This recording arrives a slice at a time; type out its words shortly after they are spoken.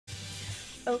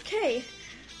Okay.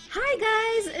 Hi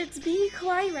guys, it's me,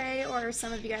 KawaiiRae, or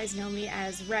some of you guys know me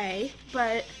as Ray,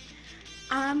 but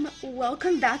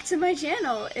welcome back to my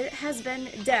channel. It has been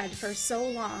dead for so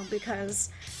long because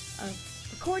of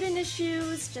recording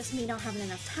issues, just me not having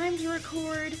enough time to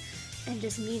record, and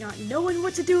just me not knowing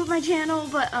what to do with my channel,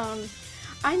 but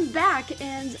I'm back,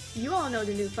 and you all know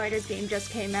the new FighterZ game just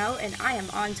came out, and I am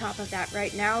on top of that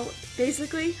right now,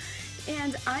 basically,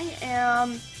 and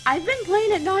I've been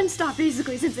playing it non-stop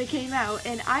basically since it came out,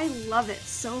 and I love it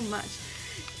so much.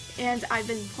 And I've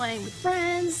been playing with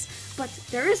friends, but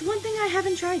there is one thing I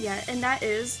haven't tried yet, and that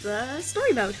is the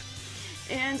story mode.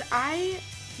 And I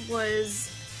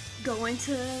was going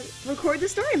to record the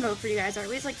story mode for you guys, or at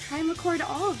least like try and record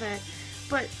all of it,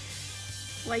 but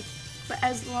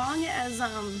as long as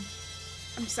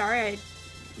I'm sorry, I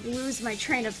lose my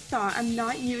train of thought. I'm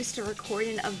not used to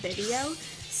recording a video,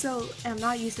 so I'm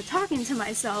not used to talking to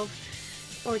myself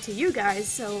or to you guys,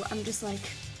 so I'm just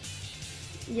like,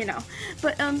 you know.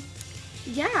 But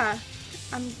yeah,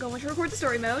 I'm going to record the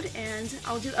story mode, and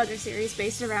I'll do other series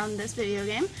based around this video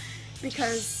game,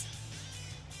 because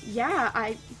yeah,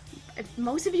 if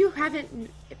most of you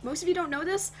don't know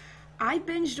this, I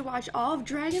binged watch all of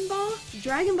Dragon Ball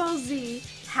Z,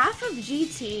 half of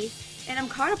GT, and I'm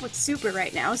caught up with Super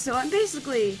right now, so I'm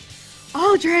basically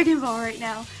all Dragon Ball right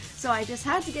now. So I just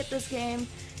had to get this game,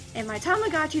 and my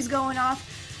Tamagotchi's going off.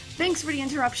 Thanks for the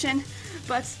interruption,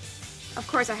 but of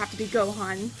course I have to be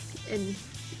Gohan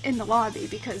in the lobby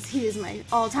because he is my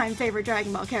all-time favorite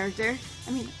Dragon Ball character.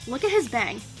 I mean, look at his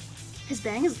bang. His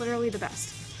bang is literally the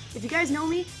best. If you guys know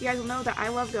me, you guys will know that I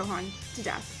love Gohan to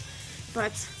death.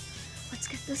 But let's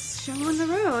get this show on the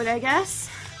road, I guess.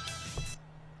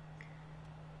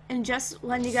 And just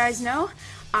letting you guys know,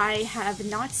 I have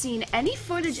not seen any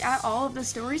footage at all of the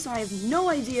story, so I have no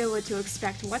idea what to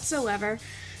expect whatsoever.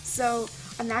 So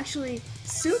I'm actually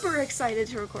super excited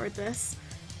to record this.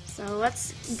 So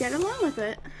let's get along with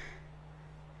it.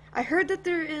 I heard that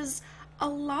there is a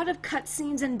lot of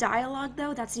cutscenes and dialogue,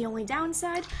 though. That's the only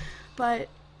downside. But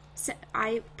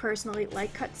I personally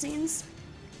like cutscenes.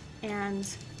 And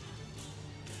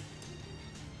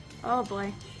oh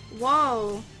boy.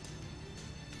 Whoa.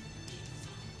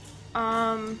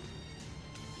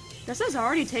 This has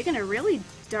already taken a really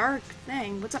dark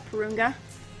thing. What's up, Purunga?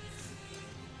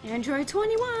 Android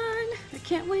 21! I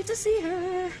can't wait to see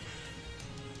her!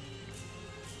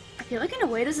 I feel like in a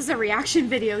way this is a reaction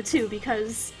video too,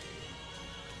 because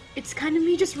it's kind of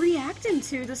me just reacting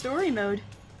to the story mode.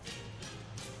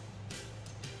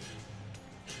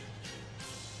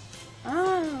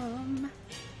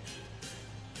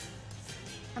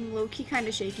 I'm low-key kind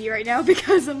of shaky right now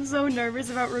because I'm so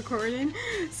nervous about recording,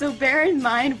 so bear in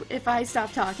mind if I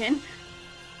stop talking.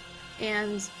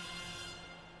 And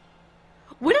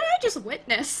what did I just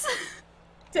witness?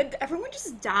 Did everyone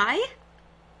just die?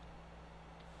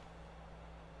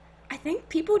 I think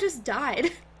people just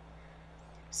died.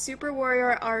 Super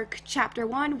Warrior Arc Chapter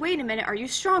 1. Wait a minute, are you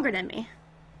stronger than me?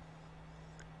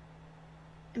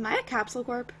 Am I a Capsule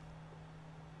Corp?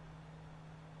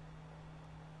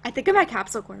 I think I'm at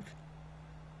Capsule Corp.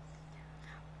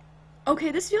 Okay,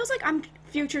 this feels like I'm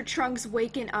Future Trunks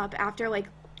waking up after, like,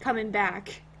 coming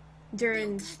back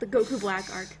during the Goku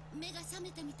Black arc.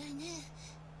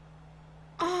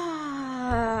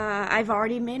 I've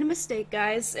already made a mistake,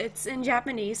 guys. It's in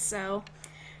Japanese, so...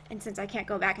 And since I can't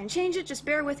go back and change it, just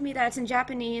bear with me that it's in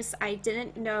Japanese. I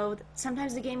didn't know that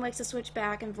sometimes the game likes to switch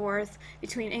back and forth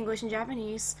between English and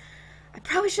Japanese. I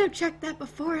probably should have checked that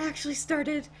before I actually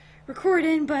started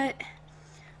recording, but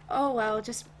oh well,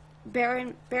 just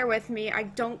bear with me. I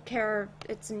don't care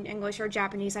if it's in English or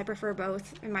Japanese. I prefer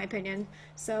both, in my opinion.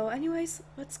 So anyways,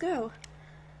 let's go.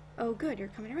 Oh good, you're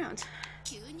coming around.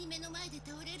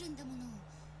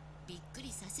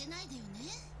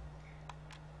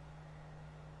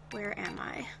 Where am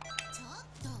I?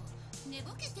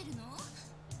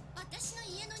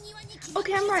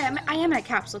 Okay, I'm right. I am at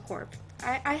Capsule Corp.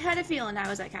 I had a feeling I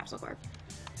was at Capsule Corp.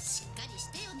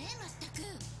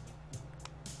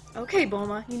 Okay,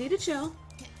 Bulma, you need to chill.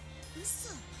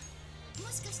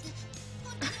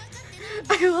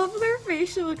 I love their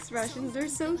facial expressions, they're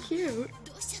so cute.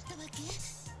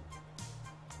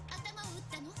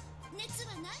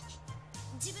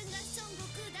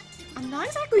 I'm not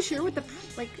exactly sure what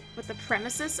the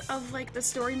premises of like the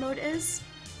story mode is,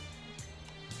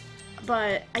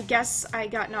 but I guess I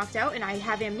got knocked out and I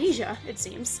have amnesia, it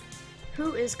seems.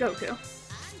 Who is Goku?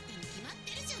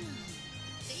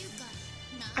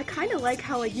 I kind of like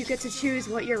how like you get to choose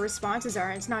what your responses are,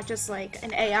 and it's not just like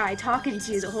an AI talking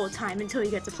to you the whole time until you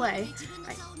get to play.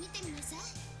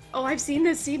 Oh, I've seen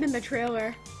this scene in the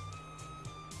trailer.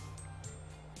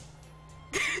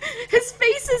 His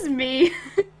face is me.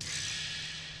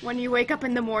 When you wake up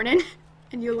in the morning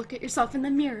and you look at yourself in the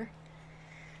mirror.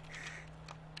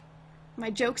 My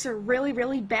jokes are really,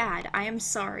 really bad. I am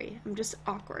sorry. I'm just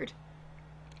awkward.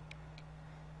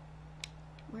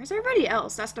 Where's everybody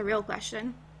else? That's the real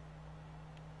question.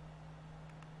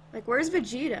 Like, where's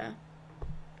Vegeta?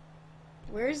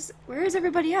 Where is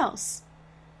everybody else?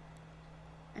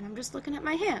 And I'm just looking at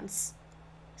my hands.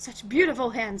 Such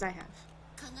beautiful hands I have.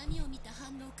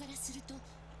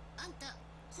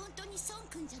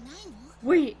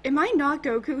 Wait, am I not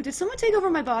Goku? Did someone take over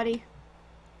my body?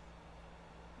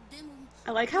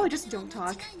 I like how I just don't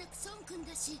talk.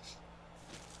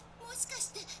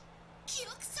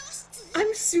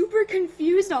 I'm super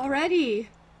confused already.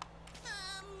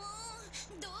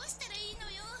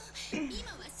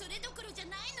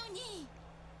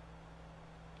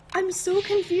 I'm so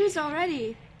confused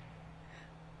already.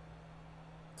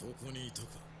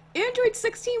 Android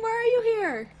 16, why are you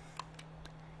here?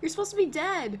 You're supposed to be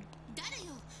dead.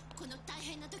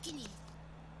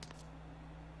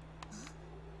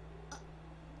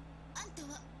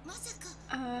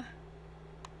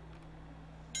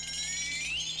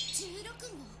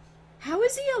 How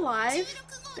is he alive?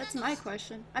 That's my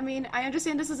question. I mean, I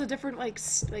understand this is a different like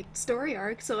story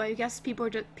arc, so I guess people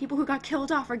who got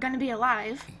killed off are gonna be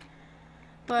alive.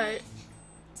 But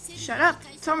shut up,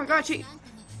 Tamagotchi.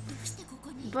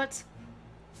 But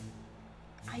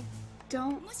I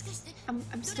don't.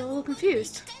 I'm still a little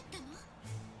confused.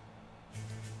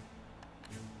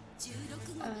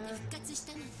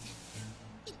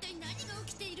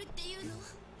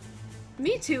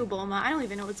 Me too, Bulma. I don't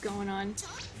even know what's going on.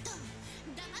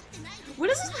 What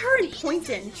is this with her and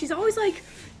pointing? She's always like,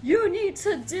 you need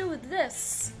to do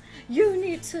this. You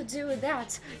need to do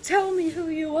that. Tell me who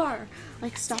you are.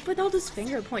 Like, stop with all this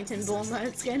finger pointing, Bulma.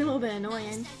 It's getting a little bit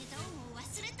annoying.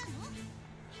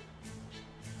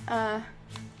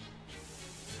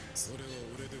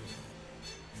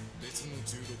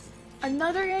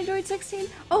 Another Android 16?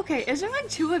 Okay, is there like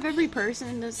 2 of every person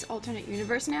in this alternate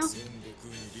universe now?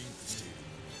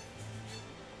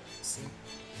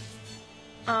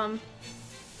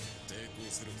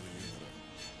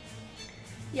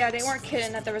 Yeah, they weren't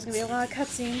kidding that there was gonna be a lot of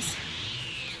cutscenes.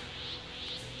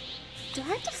 Do I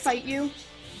have to fight you?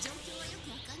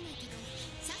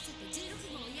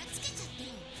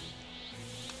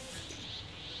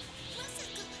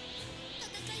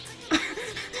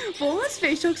 Bulma's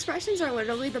facial expressions are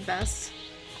literally the best.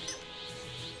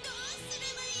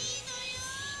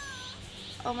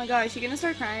 Oh my god, is she gonna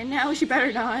start crying now? She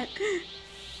better not.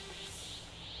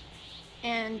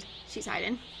 And she's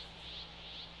hiding.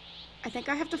 I think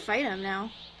I have to fight him now.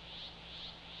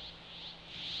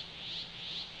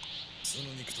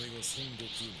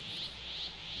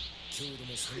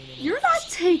 You're not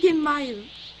taking my...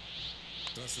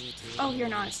 Oh, you're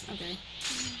not. Okay.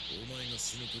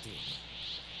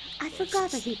 I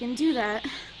forgot that he can do that.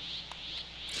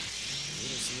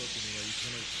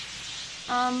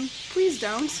 Please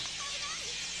don't.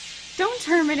 Don't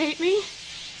terminate me.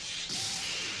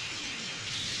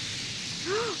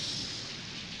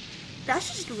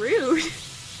 That's just rude.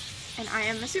 And I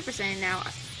am a Super Saiyan now.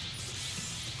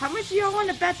 How much do y'all want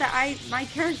to bet that my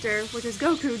character, which is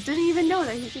Goku, didn't even know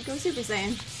that he could go Super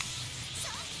Saiyan?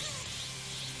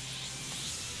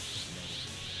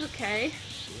 Okay.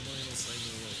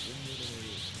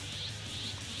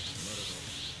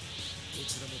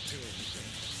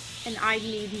 And I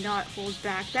need not hold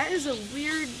back. That is a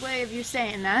weird way of you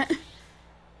saying that.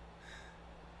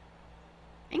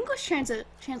 English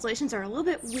translations are a little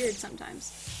bit weird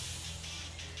sometimes.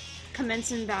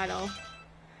 Commence in battle.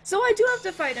 So I do have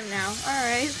to fight him now.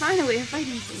 Alright, finally a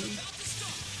fighting scene.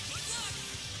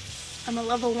 I'm a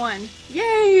level 1.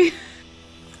 Yay!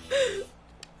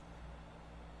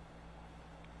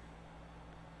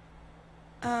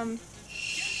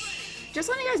 Just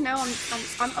letting you guys know,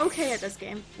 I'm okay at this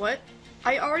game. What?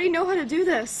 I already know how to do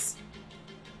this.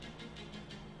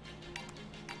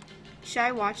 Should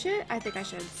I watch it? I think I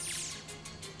should.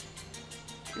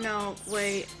 No,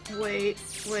 wait.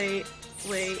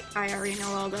 I already know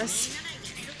all this.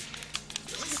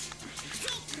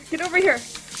 Get over here.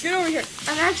 Get over here.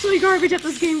 I'm actually garbage at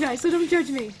this game, guys, so don't judge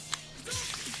me.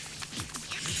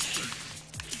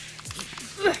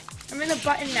 Ugh, I'm in a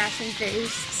button mashing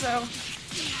phase, so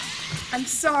I'm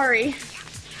sorry.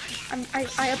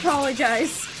 I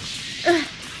apologize. Ugh.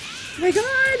 Oh my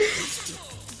god!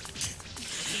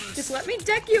 Just let me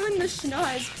deck you in the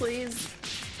schnoz, please.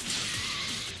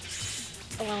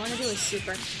 Oh, I want to do a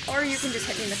super. Or you can just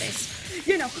hit me in the face.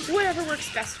 You know, whatever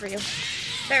works best for you.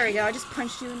 There we go, I just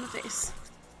punched you in the face.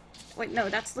 Wait, no,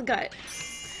 that's the gut.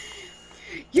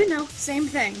 You know, same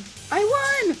thing. I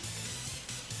won!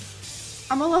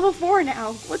 I'm a level 4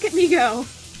 now. Look at me go.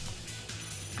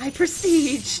 I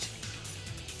prestiged.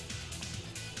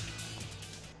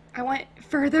 I went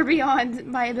further beyond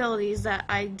my abilities that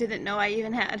I didn't know I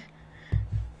even had.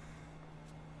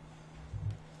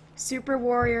 Super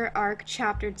Warrior Arc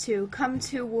Chapter 2. Come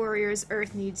to Warriors,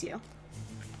 Earth needs you.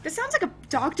 This sounds like a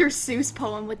Dr. Seuss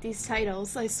poem with these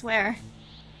titles, I swear.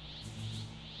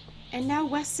 And now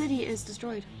West City is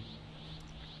destroyed.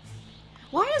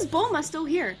 Why is Bulma still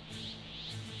here?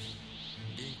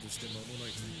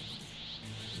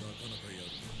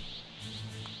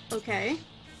 Okay.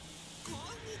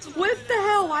 What the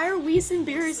hell? Why are Whis and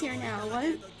Beerus here now?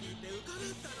 What?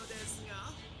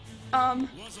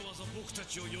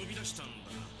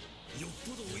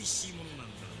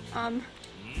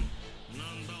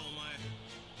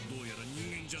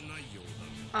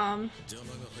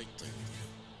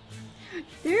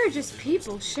 There are just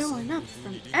people showing up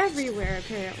from everywhere,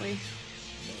 apparently.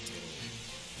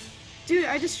 Dude,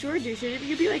 I destroyed you. Should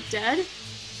you be, like, dead?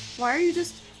 Why are you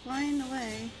just flying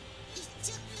away?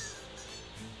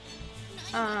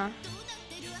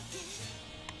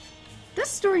 This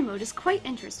story mode is quite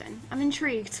interesting. I'm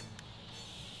intrigued.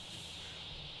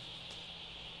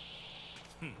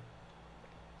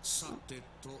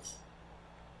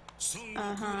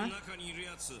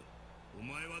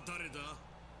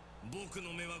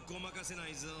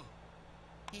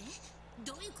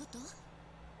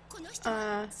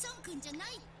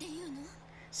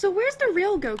 So where's the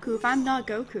real Goku if I'm not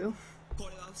Goku?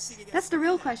 That's the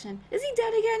real question. Is he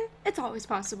dead again? It's always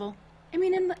possible. I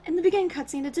mean, in the beginning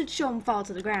cutscene, it did show him fall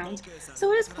to the ground.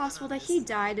 So it is possible that he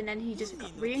died and then he just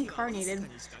got reincarnated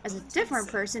as a different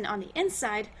person on the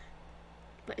inside,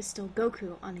 but is still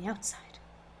Goku on the outside.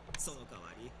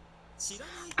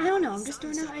 I don't know, I'm just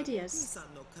throwing out ideas.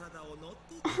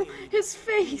 Oh, his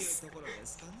face!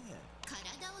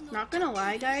 Not gonna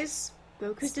lie, guys,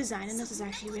 Goku's design in this is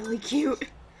actually really cute.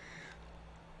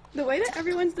 The way that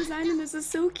everyone's design in this is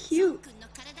so cute.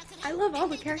 I love all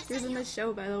the characters in this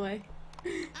show, by the way.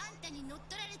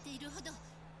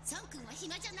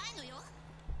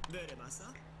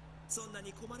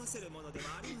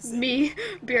 Me.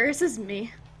 Beerus is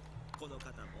me.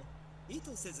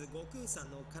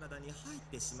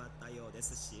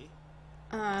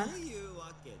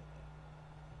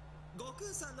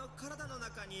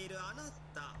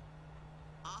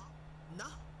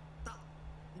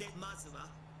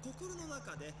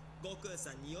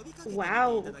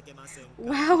 Wow.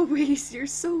 Wow, Whis, you're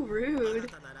so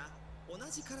rude.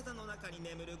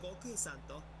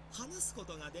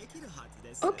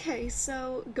 Okay,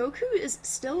 so Goku is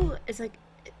still, it's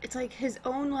like his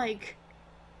own, like,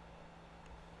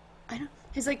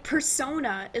 his, like,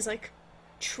 persona is, like,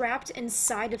 trapped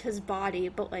inside of his body,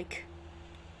 but, like,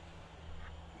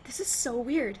 this is so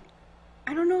weird.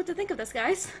 I don't know what to think of this,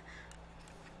 guys.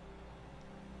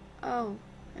 Oh,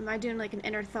 am I doing, like, an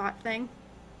inner thought thing?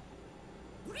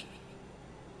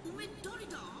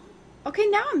 Okay,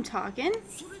 now I'm talking.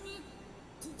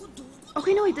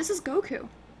 Okay, no, wait, this is Goku.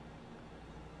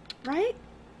 Right?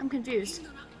 I'm confused.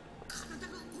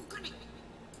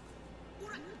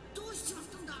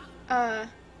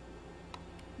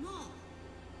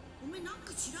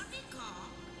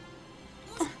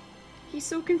 He's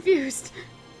so confused.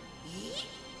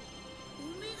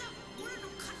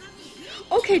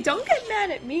 Okay, don't get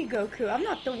mad at me, Goku. I'm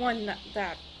not the one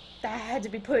that had to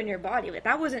be put in your body. But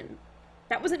that wasn't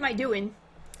my doing.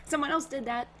 Someone else did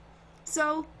that.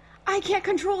 So I can't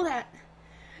control that.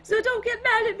 So don't get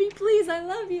mad at me, please. I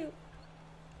love you.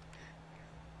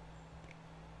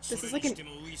 This is like an...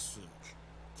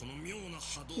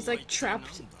 He's like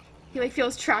trapped. He like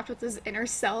feels trapped with his inner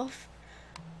self.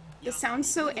 This sounds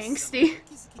so angsty.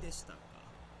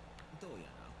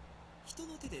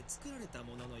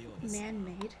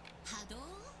 Man-made.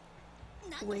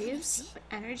 Waves?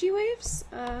 Energy waves?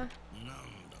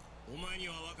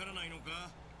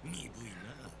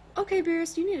 Okay,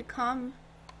 Beerus, you need to calm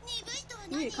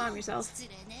yourself.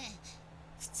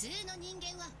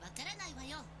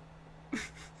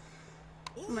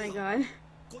 Oh my god.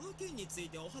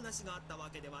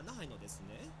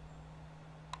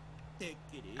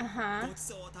 Uh-huh.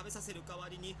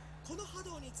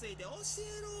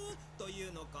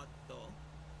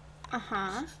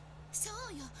 Uh-huh.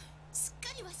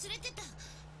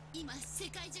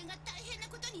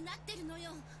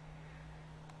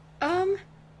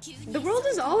 The world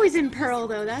is always in peril,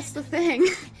 though, that's the thing.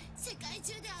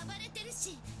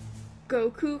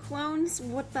 Goku clones?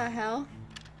 What the hell?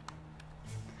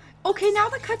 Okay, now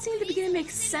the cutscene at the beginning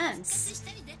makes sense.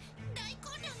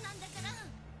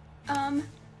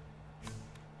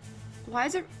 Why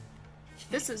is it...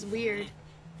 This is weird.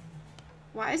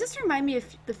 Why does this remind me of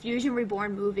the Fusion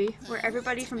Reborn movie, where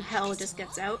everybody from hell just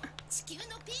gets out?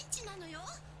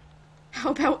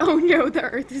 How about, oh no, the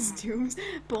Earth is doomed?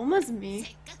 Bulma's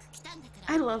me.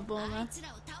 I love Bulma.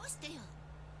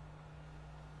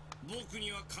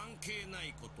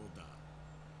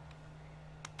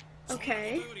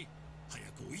 Okay.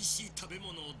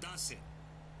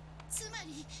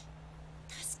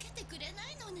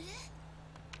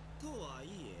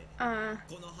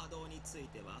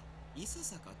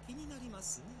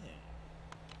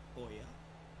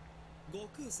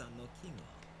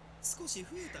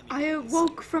 I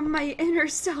awoke from my inner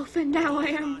self and now I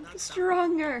am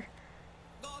stronger.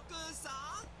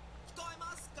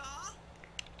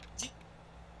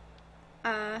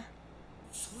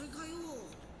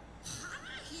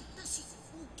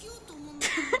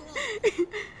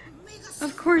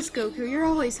 Of course, Goku, you're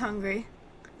always hungry.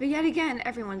 But yet again,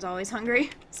 everyone's always hungry.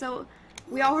 So,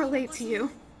 we all relate to you.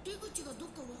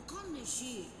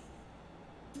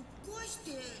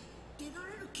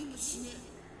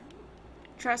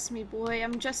 Trust me, boy,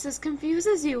 I'm just as confused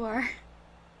as you are.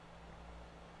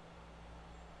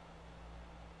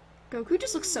 Goku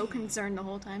just looks so concerned the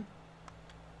whole time.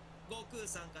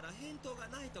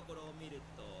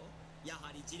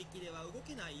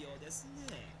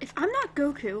 If I'm not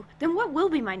Goku, then what will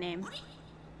be my name?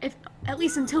 If, at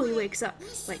least until he wakes up,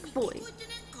 like, fully.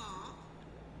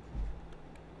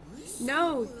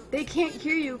 No, they can't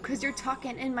hear you because you're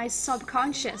talking in my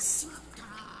subconscious.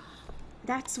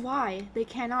 That's why they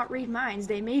cannot read minds.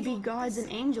 They may be gods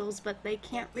and angels, but they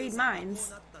can't read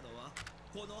minds.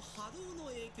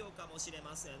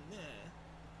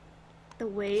 The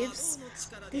waves?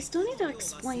 They still need to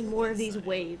explain more of these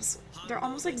waves. They're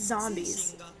almost like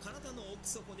zombies.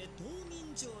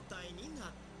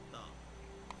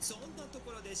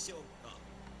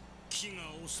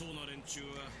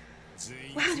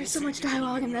 Wow, there's so much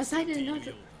dialogue in this. I didn't know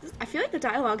that. I feel like the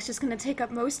dialogue's just gonna take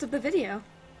up most of the video.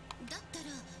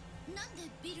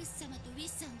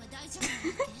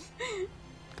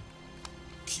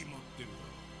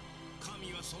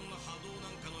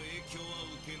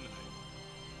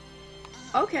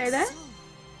 Okay then.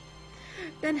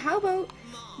 Then how about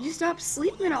you stop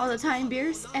sleeping all the time,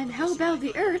 Beers, and how about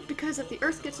the Earth, because if the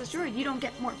Earth gets destroyed, you don't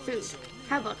get more food.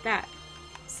 How about that?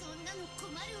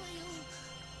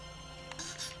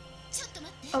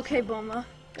 Okay, Bulma.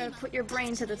 Gotta put your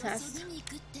brain to the test.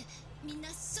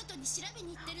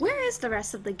 Where is the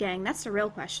rest of the gang? That's the real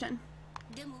question.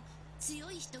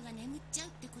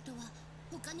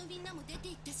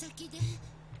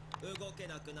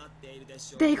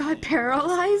 They got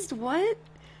paralyzed? What?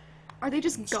 Are they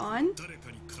just gone?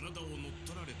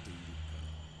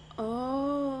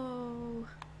 Oh.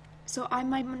 So I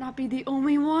might not be the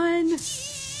only one.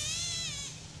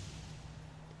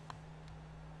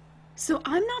 So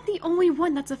I'm not the only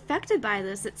one that's affected by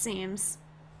this, it seems.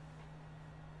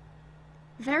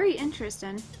 Very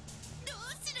interesting.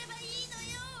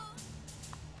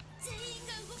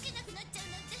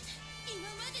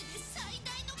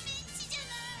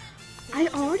 I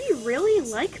already really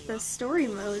like the story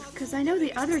mode, because I know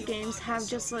the other games have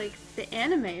just, like, the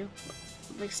anime,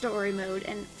 like, story mode,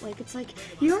 and, like, it's like,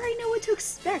 you already know what to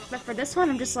expect, but for this one,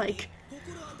 I'm just like,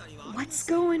 what's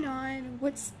going on?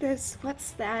 What's this?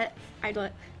 What's that? I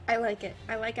like it.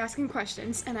 I like asking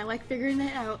questions, and I like figuring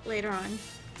it out later on.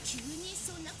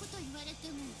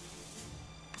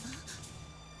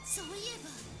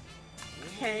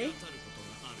 Okay.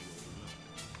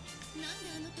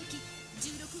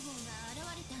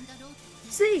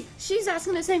 See, she's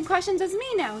asking the same questions as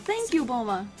me now. Thank you,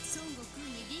 Bulma.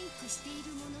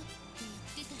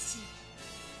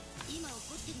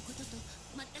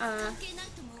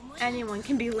 Anyone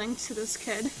can be linked to this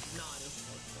kid.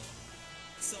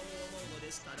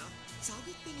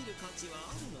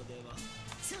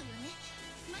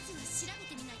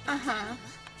 Uh-huh.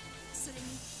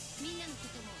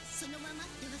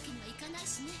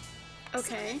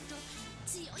 Okay.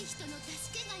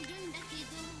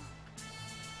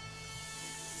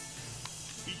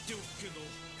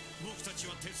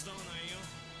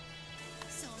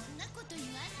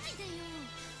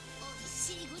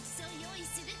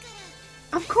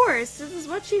 Of course, this is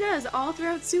what she does all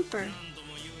throughout Super.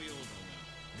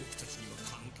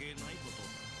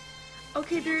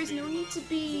 Okay, there is no need to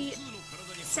be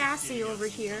sassy over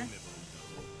here.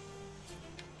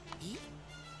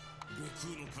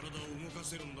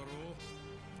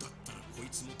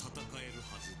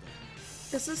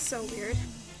 This is so weird.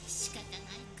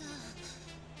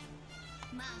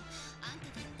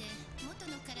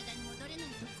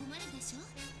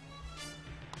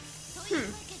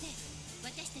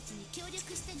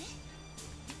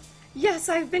 Yes,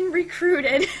 I've been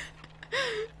recruited.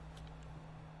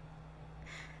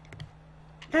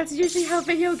 That's usually how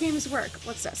video games work.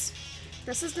 What's this?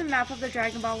 This is the map of the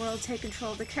Dragon Ball world. Take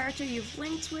control of the character you've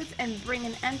linked with and bring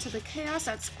an end to the chaos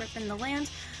that's gripping the land.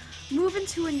 Move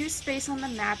into a new space on the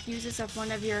map. Use this up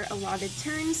one of your allotted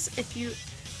turns. If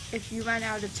you run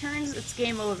out of turns, it's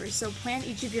game over. So plan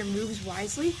each of your moves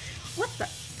wisely. What the?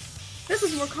 This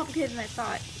is more complicated than I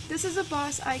thought. This is a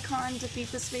boss icon.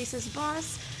 Defeat the space's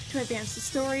boss. To advance the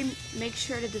story, make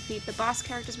sure to defeat the boss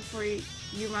characters before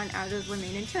you run out of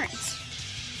remaining turns.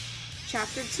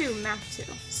 Chapter 2, Map 2.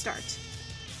 Start.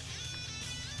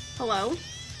 Hello?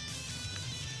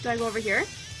 Do I go over here?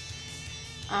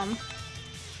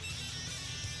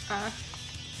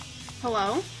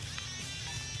 Hello?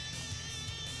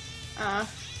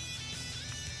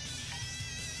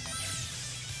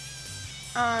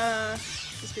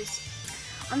 This piece.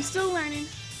 I'm still learning.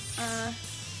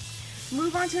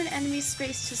 Move on to an enemy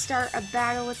space to start a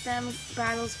battle with them.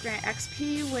 Battles grant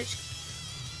XP, which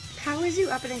powers you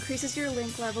up and increases your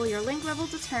link level. Your link level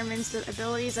determines the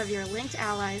abilities of your linked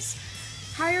allies.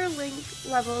 Higher link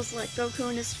levels let Goku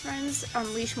and his friends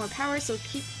unleash more power, so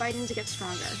keep fighting to get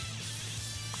stronger.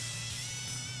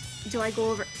 Do I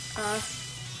go over,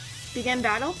 begin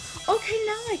battle? Okay,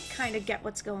 now I kind of get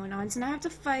what's going on. So now I have to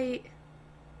fight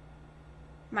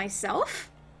myself?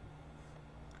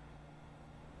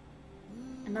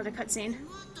 Another cutscene.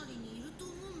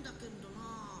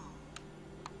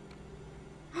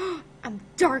 I'm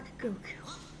Dark Goku.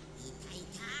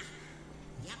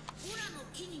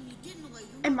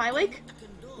 Am I like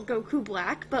Goku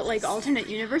Black, but like alternate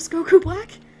universe Goku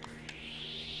Black?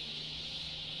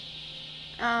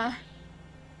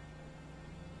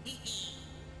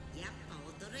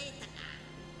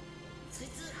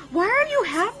 Why are you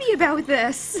happy about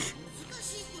this?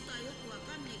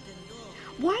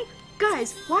 Why?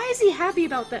 Guys, why is he happy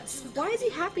about this? Why is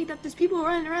he happy that there's people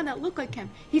running around that look like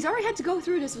him? He's already had to go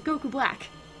through this with Goku Black.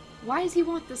 Why does he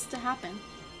want this to happen?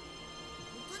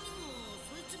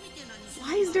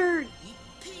 Why is there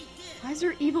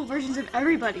evil versions of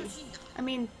everybody? I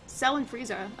mean, Cell and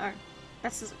Frieza are...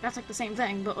 That's like the same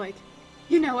thing, but like,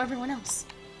 you know, everyone else.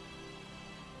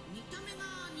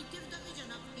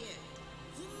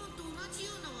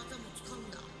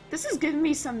 This is giving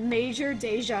me some major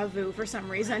deja vu for some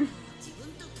reason.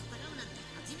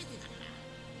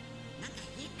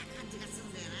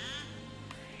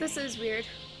 This is weird.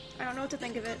 I don't know what to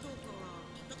think of it.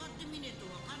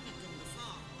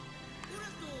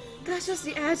 That's just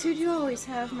the attitude you always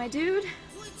have, my dude.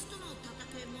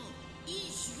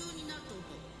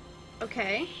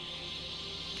 Okay.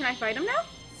 Can I fight him now?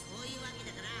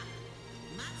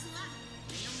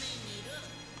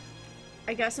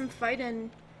 I guess I'm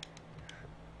fighting...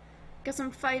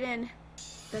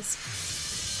 this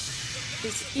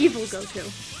evil Goku.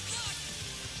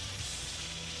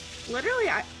 Literally,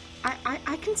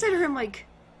 I consider him like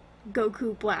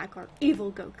Goku Black or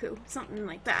evil Goku, something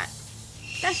like that.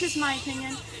 That's just my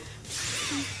opinion.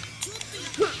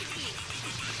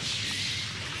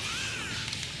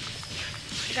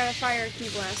 I gotta fire a key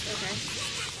blast, okay.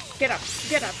 Get up,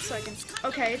 so I can...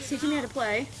 Okay, it's teaching me how to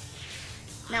play.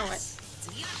 Now what?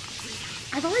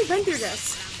 I've already been through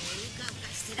this.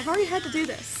 I've already had to do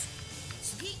this.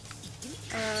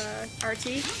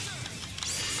 RT?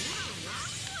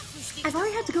 I've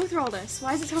already had to go through all this.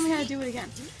 Why is it telling me how to do it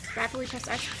again? Rapidly press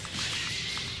X.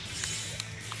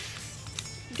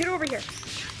 Get over here.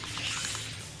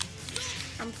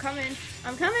 I'm coming.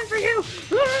 I'm coming for you!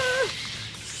 Ah!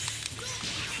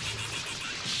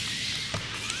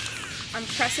 I'm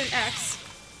pressing X.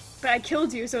 But I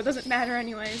killed you, so it doesn't matter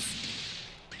anyways.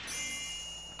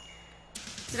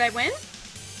 Did I win?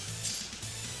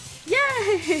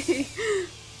 Yay!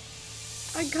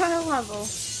 I got a level.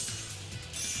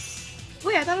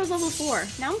 Wait, I thought it was level 4.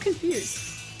 Now I'm confused.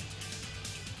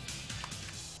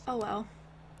 Oh well.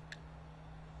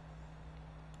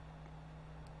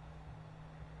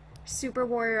 Super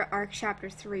Warrior Arc Chapter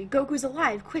 3. Goku's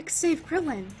alive! Quick, save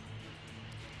Krillin!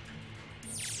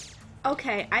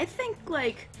 Okay, I think,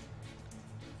 like,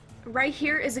 right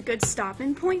here is a good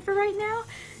stopping point for right now.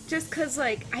 Just because,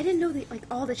 like, I didn't know that, like,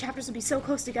 all the chapters would be so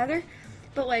close together.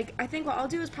 But, like, I think what I'll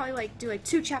do is probably, like, do, like,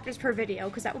 2 chapters per video.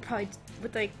 Because that would probably,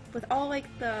 with all, like,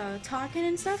 the talking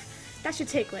and stuff, that should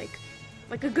take, like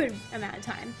a good amount of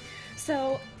time.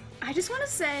 So, I just want to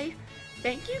say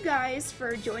thank you guys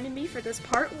for joining me for this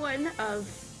part 1 of,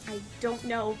 I don't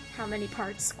know how many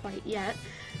parts quite yet.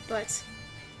 But,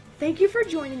 thank you for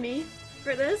joining me.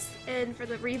 for this and for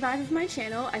the revive of my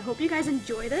channel. I hope you guys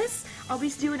enjoy this. I'll be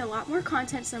doing a lot more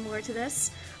content similar to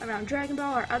this around Dragon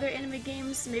Ball or other anime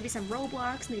games, maybe some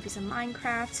Roblox, maybe some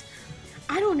Minecraft.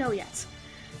 I don't know yet.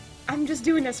 I'm just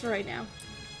doing this for right now.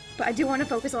 But I do want to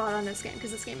focus a lot on this game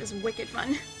because this game is wicked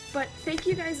fun. But thank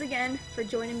you guys again for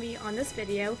joining me on this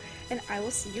video, and I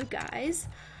will see you guys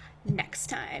next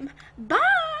time.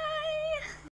 Bye!